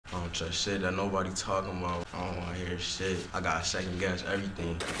trust shit that nobody talking about. I don't wanna hear shit. I gotta second guess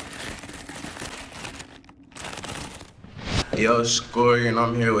everything. Yo, Scorey, and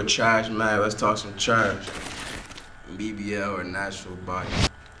I'm here with Trash Man. Let's talk some trash. BBL or natural body.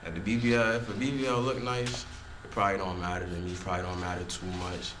 At the BBL, if a BBL look nice, it probably don't matter to me. Probably don't matter too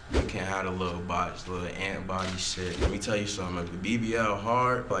much. You can't have the little bots, little ant body shit. Let me tell you something. If the BBL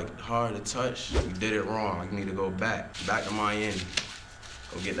hard to touch, you did it wrong. You need to go back to Miami.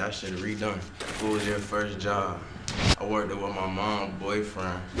 Go get that shit redone. What was your first job? I worked with my mom's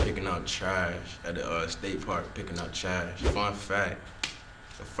boyfriend picking up trash at the state park, picking up trash. Fun fact,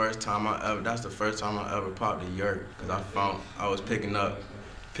 that's the first time I ever popped a yurt, cause I was picking up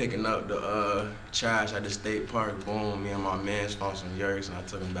the trash at the state park. Boom, me and my mans found some yurts and I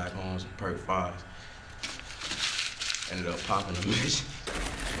took them back home, some perk 5s. Ended up popping a mission.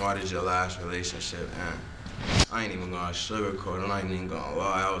 What is your last relationship, man? I ain't even gonna sugarcoat it, I'm not even gonna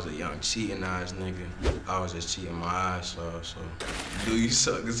lie. I was a young cheating ass nigga. I was just cheating my ass off, so do you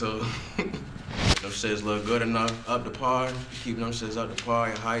suck, so them shits look good enough, up to par, you keep them shits up to par,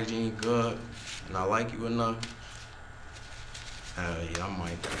 your hygiene good, and I like you enough. Hell yeah, I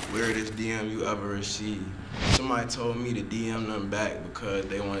might. Weirdest DM you ever received? Somebody told me to DM them back because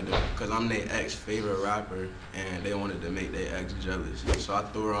I'm their ex favorite rapper and they wanted to make their ex jealous. So I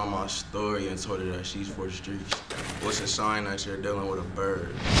threw her on my story and told her that she's for the streets. What's a sign that you're dealing with a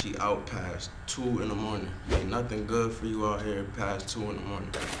bird? She out past 2 in the morning. Ain't nothing good for you out here past 2 in the morning.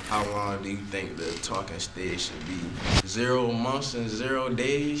 How long do you think the talking stage should be? 0 months and 0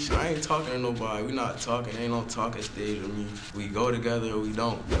 days? I ain't talking to nobody. We not talking. Ain't no talking stage with me. We go together or we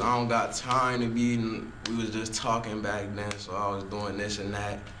don't. I don't got time to be, we was just talking back then, so I was doing this and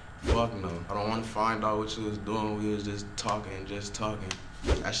that. Fuck no. I don't want to find out what you was doing. We was just talking.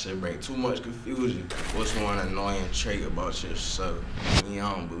 That shit bring too much confusion. What's one annoying trait about yourself? Me,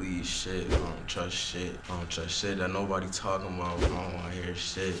 I don't believe shit. I don't trust shit. I don't trust shit that nobody talking about. I don't want to hear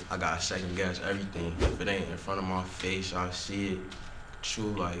shit. I gotta second guess everything. If it ain't in front of my face, I see it.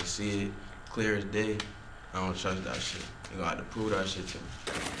 True, like, see it clear as day. I don't trust that shit. You gonna have to prove that shit to me.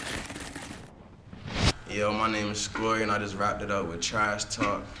 Yo, my name is Scorey and I just wrapped it up with Trash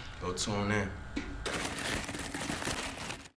Talk. Go tune in.